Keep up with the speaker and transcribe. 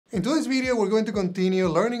In today's video, we're going to continue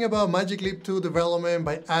learning about Magic Leap 2 development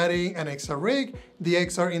by adding an XR rig, the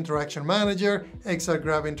XR Interaction Manager, XR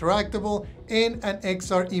Grab Interactable, and an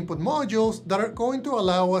XR input modules that are going to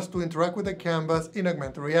allow us to interact with the canvas in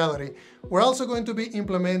augmented reality. We're also going to be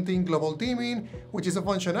implementing global dimming, which is a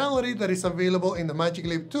functionality that is available in the Magic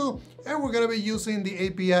Leap 2, and we're going to be using the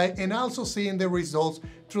API and also seeing the results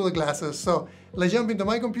through the glasses. So let's jump into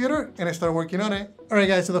my computer and start working on it. All right,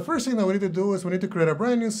 guys, so the first thing that we need to do is we need to create a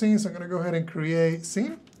brand new scene. So I'm going to go ahead and create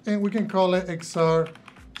scene, and we can call it XR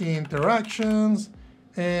Interactions.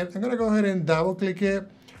 And I'm going to go ahead and double click it.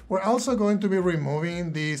 We're also going to be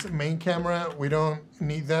removing this main camera. We don't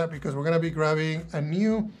need that because we're going to be grabbing a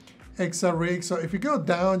new XR rig. So if you go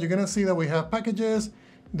down, you're going to see that we have packages.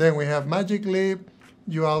 Then we have Magic Leap.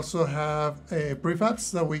 You also have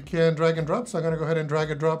prefabs that we can drag and drop. So I'm going to go ahead and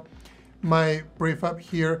drag and drop my prefab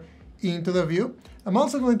here into the view. I'm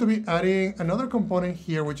also going to be adding another component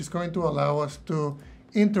here, which is going to allow us to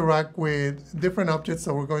interact with different objects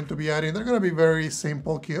that we're going to be adding. They're going to be very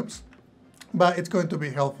simple cubes, but it's going to be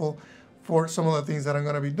helpful for some of the things that I'm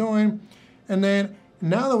going to be doing. And then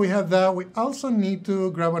now that we have that, we also need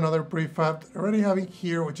to grab another prefab that I already have in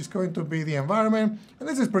here, which is going to be the environment. And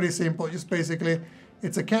this is pretty simple. Just basically,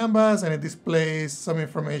 it's a canvas and it displays some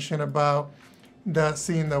information about the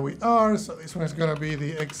scene that we are. So this one is going to be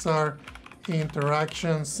the XR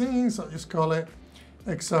interaction scene. So I'll just call it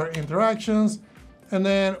XR interactions. And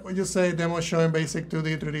then we just say demo showing basic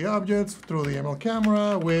 2D, 3D objects through the ML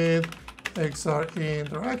camera with XR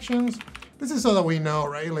interactions. This is so that we know,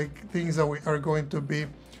 right? Like things that we are going to be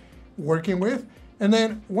working with. And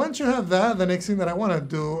then once you have that, the next thing that I want to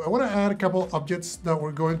do, I want to add a couple objects that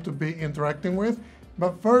we're going to be interacting with.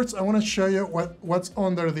 But first, I want to show you what's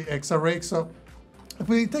under the XR rig. So if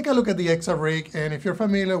we take a look at the XR rig, and if you're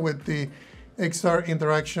familiar with the XR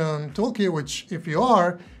interaction toolkit, which if you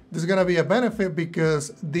are, there's going to be a benefit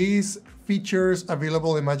because these features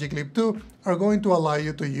available in Magic Leap 2 are going to allow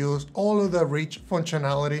you to use all of the rich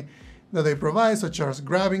functionality that they provide, such as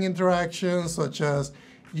grabbing interactions, such as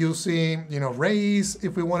using, rays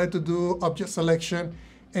if we wanted to do object selection,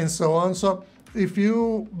 and so on. So if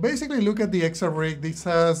you basically look at the XR rig, this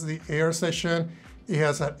has the AR session, it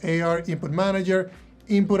has an AR input manager,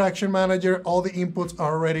 input action manager, all the inputs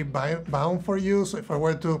are already bound for you. So if I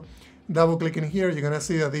were to double click in here, you're going to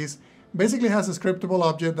see that this basically has a scriptable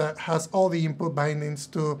object that has all the input bindings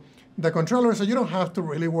to the controller. So you don't have to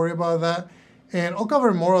really worry about that. And I'll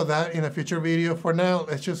cover more of that in a future video. For now,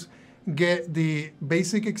 let's just get the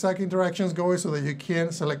basic exact interactions going so that you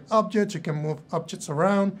can select objects, you can move objects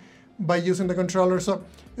around by using the controller. So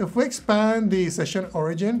if we expand the session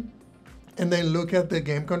origin and then look at the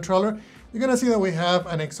game controller, you're going to see that we have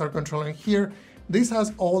an XR controller in here. This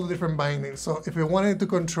has all the different bindings. So if we wanted to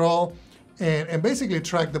control and basically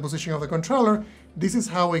track the position of the controller, this is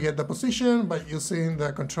how we get the position by using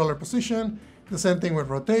the controller position. The same thing with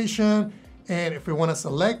rotation. And if we want to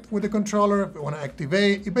select with the controller, if we want to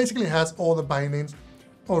activate, it basically has all the bindings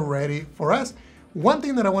already for us. One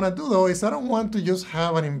thing that I want to do though is I don't want to just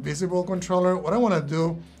have an invisible controller. What I want to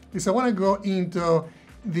do is I want to go into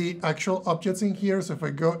the actual objects in here. So if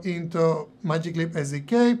I go into Magic Leap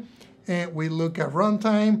SDK and we look at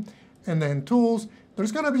runtime and then tools,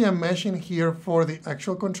 there's going to be a mesh in here for the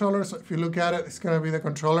actual controller. So if you look at it, it's going to be the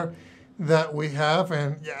controller that we have.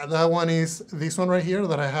 And yeah, that one is this one right here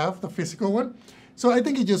that I have, the physical one. So I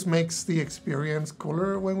think it just makes the experience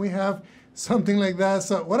cooler when we have something like that.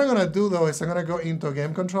 So what I'm going to do though is I'm going to go into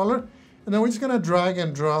game controller, and then we're just going to drag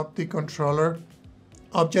and drop the controller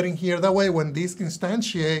object in here. That way, when this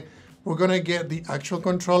instantiate, we're going to get the actual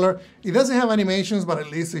controller. It doesn't have animations, but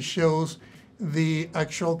at least it shows the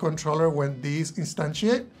actual controller when these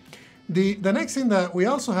instantiate. The next thing that we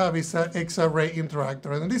also have is an XR ray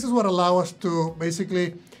interactor, and this is what allows us to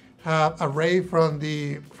basically have a ray from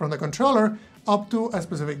the controller up to a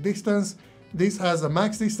specific distance. This has a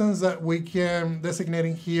max distance that we can designate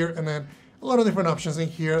in here, and then a lot of different options in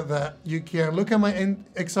here that you can look at my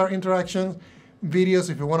XR interactions videos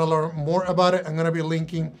if you want to learn more about it. I'm going to be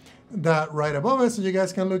linking that right above it so you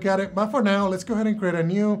guys can look at it. But for now, let's go ahead and create a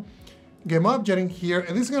new game object in here,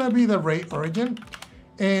 and this is going to be the ray origin.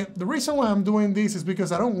 And the reason why I'm doing this is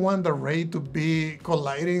because I don't want the ray to be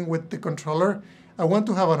colliding with the controller. I want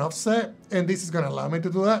to have an offset, and this is going to allow me to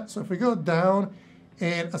do that. So if we go down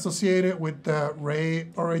and associate it with the ray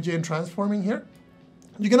origin transforming here,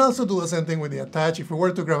 you can also do the same thing with the attach. If we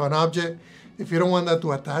were to grab an object, if you don't want that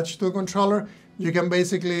to attach to a controller, you can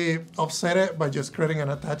basically offset it by just creating an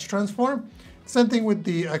attach transform. Same thing with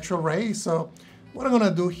the actual ray. So what I'm going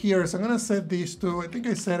to do here is I'm going to set these to, I think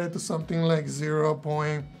I set it to something like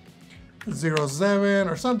 0.5 0.07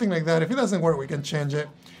 or something like that. If it doesn't work, we can change it.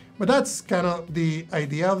 But that's kind of the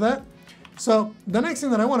idea of that. So the next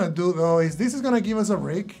thing that I want to do though is this is going to give us a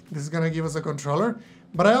rig. This is going to give us a controller.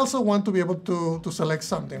 But I also want to be able to select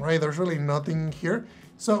something, right? There's really nothing here.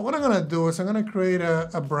 So what I'm going to do is I'm going to create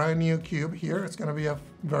a brand new cube here. It's going to be a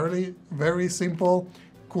very, very simple,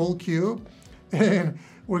 cool cube. And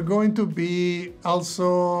we're going to be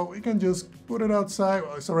also, we can just put it outside.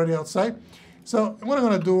 Well, it's already outside. So what I'm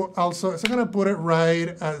going to do also is I'm going to put it right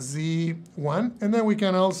at Z1. And then we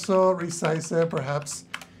can also resize it, perhaps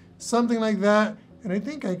something like that. And I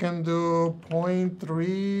think I can do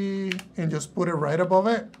 0.3 and just put it right above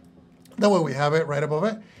it. That way we have it right above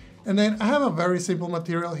it. And then I have a very simple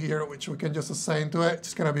material here, which we can just assign to it.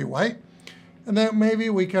 It's going to be white. And then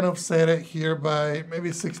maybe we can offset it here by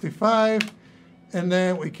maybe 65. And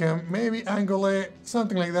then we can maybe angle it,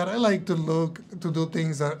 something like that. I like to do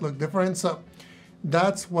things that look different. So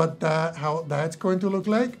that's how that's going to look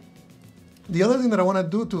like. The other thing that I want to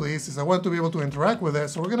do to this is I want to be able to interact with it.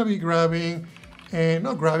 So we're going to be grabbing,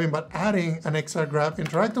 not grabbing, but adding an XR Grab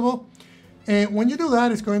Interactable. And when you do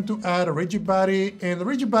that, it's going to add a rigid body, and the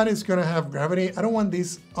rigid body is going to have gravity. I don't want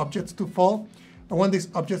these objects to fall. I want these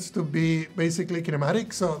objects to be basically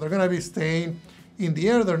kinematic, so they're going to be staying in the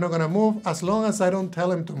air. They're not going to move as long as I don't tell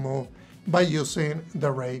them to move by using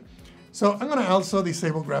the ray. So I'm going to also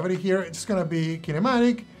disable gravity here. It's just going to be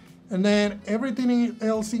kinematic, and then everything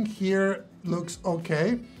else in here looks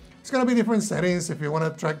okay. It's going to be different settings if you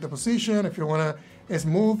want to track the position, if you want to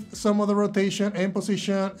smooth some of the rotation and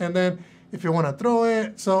position, and then if you want to throw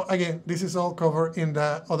it. So again, this is all covered in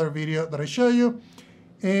the other video that I show you.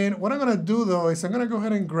 And what I'm going to do though is I'm going to go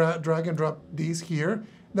ahead and drag and drop these here.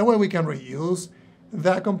 That way we can reuse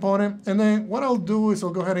that component. And then what I'll do is I'll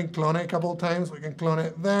go ahead and clone it a couple of times. We can clone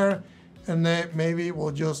it there. And then maybe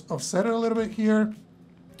we'll just offset it a little bit here.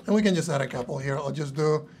 And we can just add a couple here. I'll just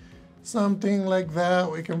do something like that.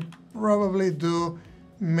 We can probably do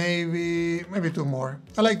maybe 2 more.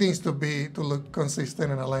 I like things to look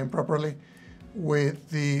consistent and align properly with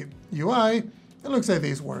the UI. It looks like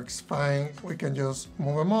this works fine. We can just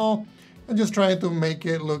move them all and just try to make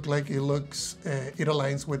it look like it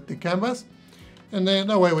aligns with the canvas. And then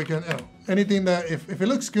that way we can, anything that, if it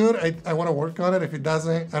looks good, I want to work on it. If it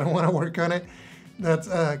doesn't, I don't want to work on it. That's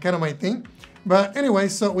kind of my thing. But anyway,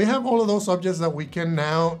 so we have all of those objects that we can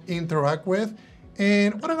now interact with.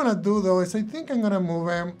 And what I'm going to do though is I think I'm going to move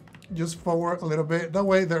them just forward a little bit. That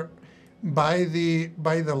way they're by the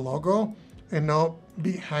logo and not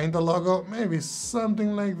behind the logo. Maybe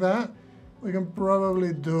something like that. We can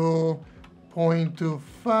probably do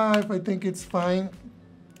 0.25. I think it's fine.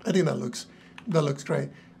 I think that looks great.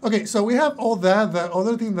 Okay, so we have all that. The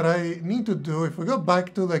other thing that I need to do, if we go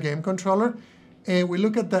back to the game controller and we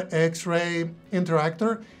look at the X-ray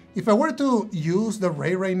interactor, if I were to use the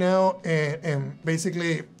ray right now and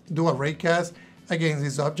basically do a ray cast against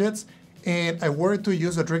these objects, and I were to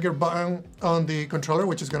use a trigger button on the controller,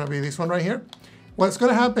 which is going to be this one right here, what's going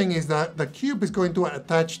to happen is that the cube is going to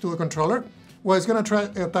attach to the controller. Well, it's going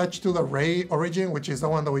to attach to the ray origin, which is the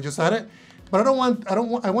one that we just added. But I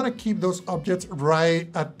want to keep those objects right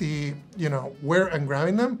at the, where I'm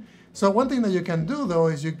grabbing them. So one thing that you can do though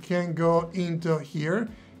is you can go into here,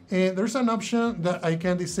 and there's an option that I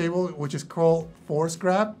can disable, which is called force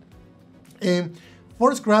grab. And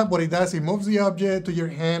force grab, what it does, it moves the object to your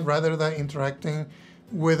hand rather than interacting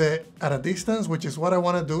with it at a distance, which is what I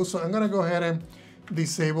want to do. So I'm going to go ahead and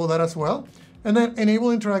disable that as well. And then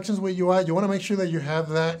enable interactions with UI. You want to make sure that you have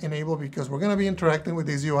that enabled because we're going to be interacting with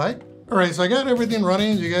this UI. All right, so I got everything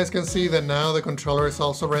running. You guys can see that now the controller is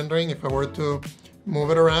also rendering. If I were to move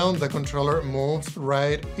it around, the controller moves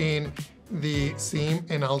right in the scene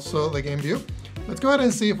and also the game view. Let's go ahead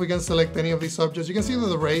and see if we can select any of these objects. You can see that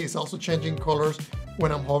the ray is also changing colors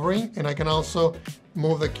when I'm hovering, and I can also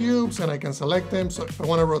move the cubes and I can select them. So if I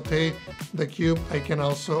want to rotate the cube, I can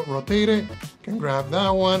also rotate it. I can grab that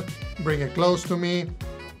one, bring it close to me,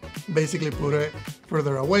 basically put it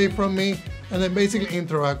further away from me, and then basically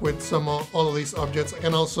interact with all of these objects. I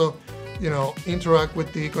can also, interact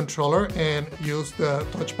with the controller and use the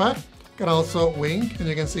touchpad. I can also wink, and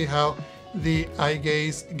you can see how the eye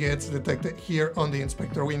gaze gets detected here on the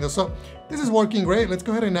inspector window. So this is working great. Let's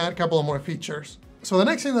go ahead and add a couple of more features. So the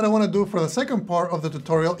next thing that I want to do for the second part of the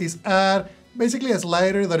tutorial is add basically a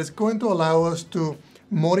slider that is going to allow us to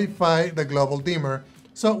modify the global dimmer.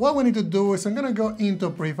 So what we need to do is I'm going to go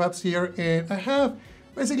into prefabs here, and I have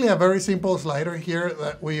basically a very simple slider here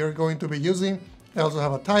that we are going to be using. I also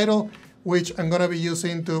have a title, which I'm going to be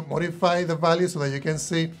using to modify the values so that you can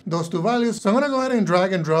see those two values. So I'm going to go ahead and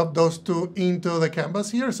drag and drop those two into the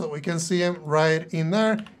canvas here so we can see them right in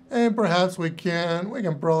there. And perhaps we can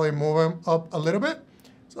probably move them up a little bit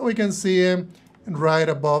so we can see them right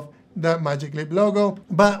above that Magic Leap logo.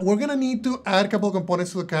 But we're gonna need to add a couple of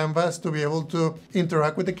components to the canvas to be able to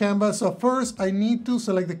interact with the canvas. So first I need to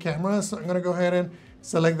select the camera. So I'm gonna go ahead and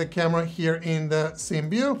select the camera here in the scene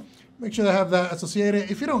view. Make sure I have that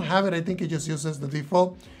associated. If you don't have it, I think it just uses the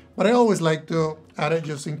default, but I always like to add it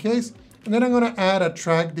just in case. And then I'm gonna add a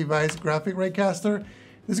track device graphic raycaster.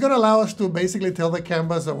 This is gonna allow us to basically tell the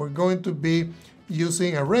canvas that we're going to be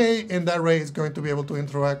using a ray, and that ray is going to be able to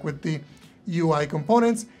interact with the UI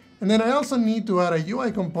components. And then I also need to add a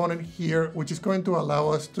UI component here, which is going to allow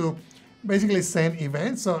us to basically send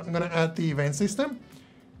events. So I'm gonna add the event system.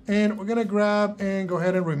 And we're gonna grab and go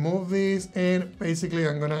ahead and remove these. And basically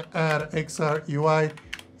I'm gonna add XR UI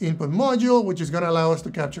input module, which is gonna allow us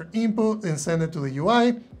to capture input and send it to the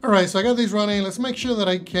UI. All right, so I got these running. Let's make sure that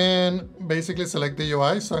I can basically select the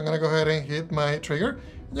UI. So I'm gonna go ahead and hit my trigger.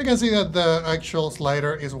 You can see that the actual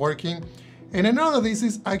slider is working. And I know that this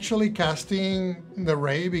is actually casting the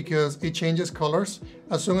ray because it changes colors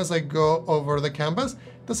as soon as I go over the canvas,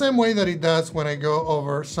 the same way that it does when I go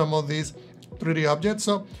over some of these 3D objects.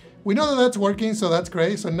 So we know that that's working, so that's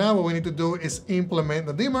great. So now what we need to do is implement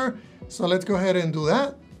the dimmer. So let's go ahead and do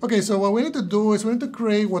that. Okay, so what we need to do is we need to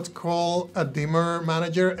create what's called a dimmer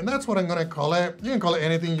manager, and that's what I'm gonna call it. You can call it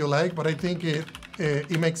anything you like, but I think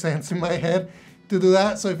it makes sense in my head to do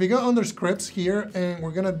that. So if you go under scripts here, and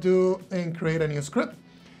we're gonna do and create a new script.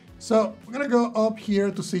 So we're gonna go up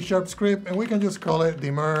here to C# script, and we can just call it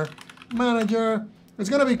dimmer manager. It's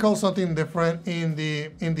gonna be called something different in the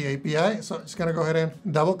API. So I'm just gonna go ahead and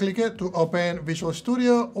double click it to open Visual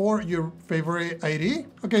Studio or your favorite IDE.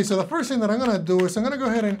 Okay, so the first thing that I'm gonna do is I'm gonna go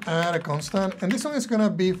ahead and add a constant, and this one is gonna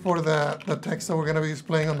be for the text that we're gonna be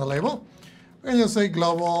displaying on the label. We're gonna just say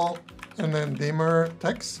global and then dimmer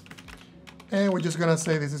text. And we're just gonna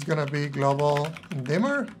say this is gonna be global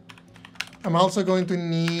dimmer. I'm also going to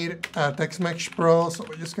need a Text Mesh Pro, so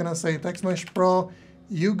we're just gonna say Text Mesh Pro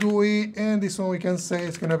UGUI, and this one we can say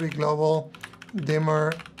it's gonna be global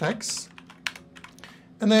dimmer text.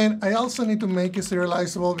 And then I also need to make it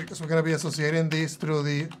serializable because we're gonna be associating this through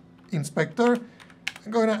the inspector.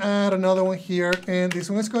 I'm going to add another one here, and this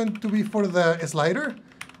one is going to be for the slider.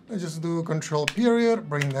 Let's just do control period,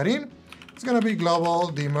 bring that in. It's gonna be global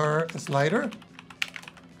dimmer slider.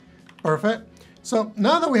 Perfect. So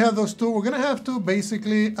now that we have those two, we're gonna have to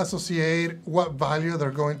basically associate what value they're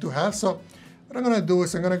going to have. So what I'm gonna do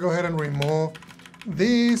is I'm gonna go ahead and remove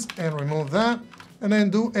this and remove that, and then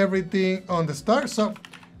do everything on the start. So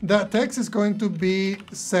that text is going to be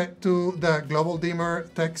set to the global dimmer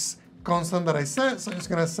text constant that I set. So I'm just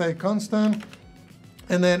gonna say constant,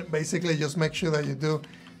 and then basically just make sure that you do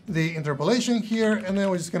the interpolation here, and then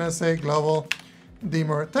we're just gonna say global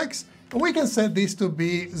dimmer text. And we can set this to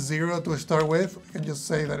be 0 to start with. We can just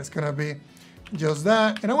say that it's gonna be just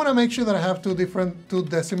that. And I wanna make sure that I have two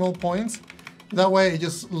decimal points. That way it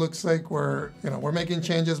just looks like we're making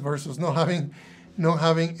changes versus not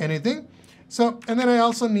having anything. So, and then I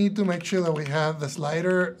also need to make sure that we have the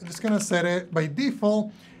slider. I'm just gonna set it by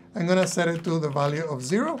default. I'm gonna set it to the value of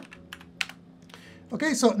 0.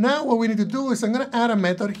 Okay, so now what we need to do is I'm gonna add a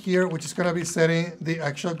method here, which is gonna be setting the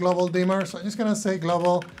actual global dimmer. So I'm just gonna say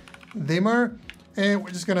global dimmer, and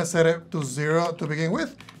we're just gonna set it to 0 to begin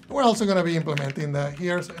with. We're also gonna be implementing that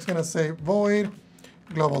here. So it's gonna say void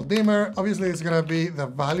global dimmer. Obviously, it's gonna be the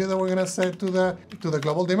value that we're gonna set to the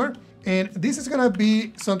global dimmer. And this is gonna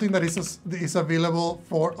be something that is available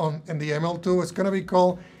in the ML2. It's gonna be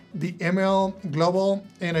called the ML global,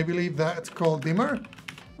 and I believe that's called dimmer.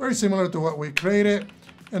 Very similar to what we created.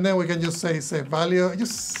 And then we can just say save value. It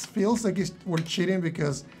just feels like we're cheating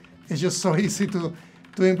because it's just so easy to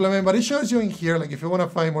implement. But it shows you in here, like if you want to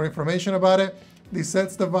find more information about it, this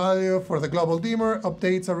sets the value for the global dimmer,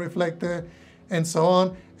 updates are reflected, and so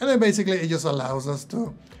on. And then basically it just allows us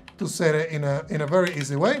to set it in a very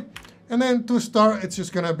easy way. And then to start, it's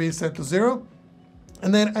just gonna be set to 0.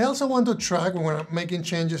 And then I also want to track when we're making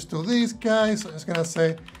changes to these guys. So I'm just gonna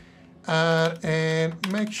say add and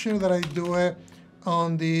make sure that I do it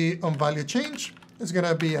on value change. It's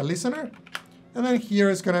gonna be a listener. And then here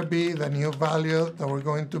is gonna be the new value that we're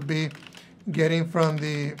going to be getting from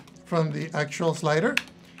the actual slider.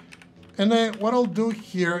 And then what I'll do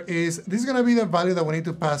here is this is gonna be the value that we need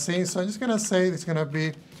to pass in. So I'm just gonna say it's gonna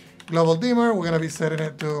be global dimmer. We're gonna be setting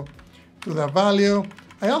it to the value.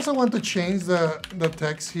 I also want to change the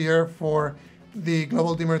text here for the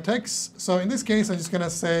global dimmer text. So in this case, I'm just gonna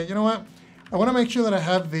say, you know what? I wanna make sure that I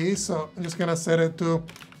have these. So I'm just gonna set it to,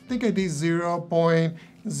 I think I did 0.00.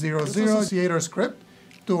 Associate our script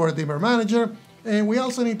to our dimmer manager. And we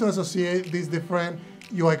also need to associate these different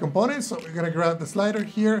UI components. So we're gonna grab the slider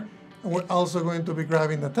here, and we're also going to be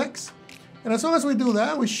grabbing the text. And as soon as we do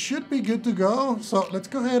that, we should be good to go. So let's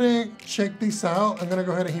go ahead and check this out. I'm gonna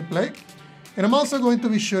go ahead and hit play. And I'm also going to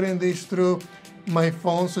be shooting this through my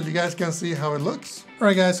phone so you guys can see how it looks. All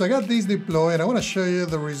right guys, so I got these deployed. I wanna show you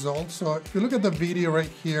the results. So if you look at the video right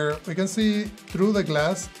here, we can see through the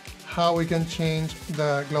glass how we can change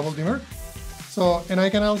the global dimmer. So, and I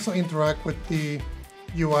can also interact with the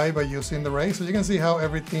UI by using the ray. So you can see how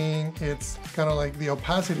everything, it's kind of like the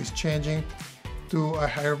opacity is changing to a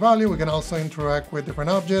higher value. We can also interact with different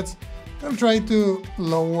objects and try to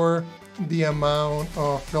lower the amount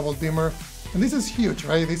of global dimmer. And this is huge,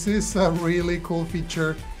 right? This is a really cool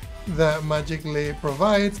feature that Magic Leap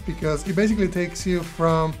provides because it basically takes you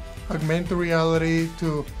from augmented reality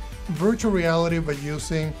to virtual reality by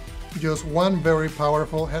using just one very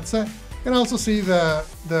powerful headset. You can also see the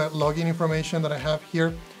login information that I have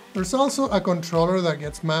here. There's also a controller that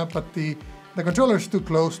gets mapped, but the controller is too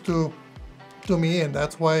close to me, and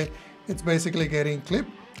that's why it's basically getting clipped.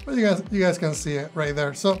 But you guys can see it right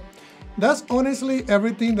there. So that's honestly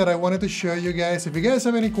everything that I wanted to show you guys. If you guys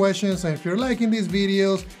have any questions and if you're liking these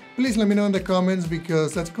videos, please let me know in the comments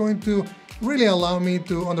because that's going to really allow me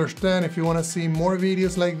to understand if you want to see more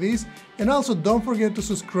videos like this. And also don't forget to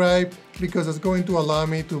subscribe because it's going to allow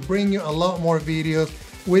me to bring you a lot more videos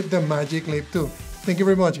with the Magic Leap 2. Thank you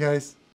very much, guys.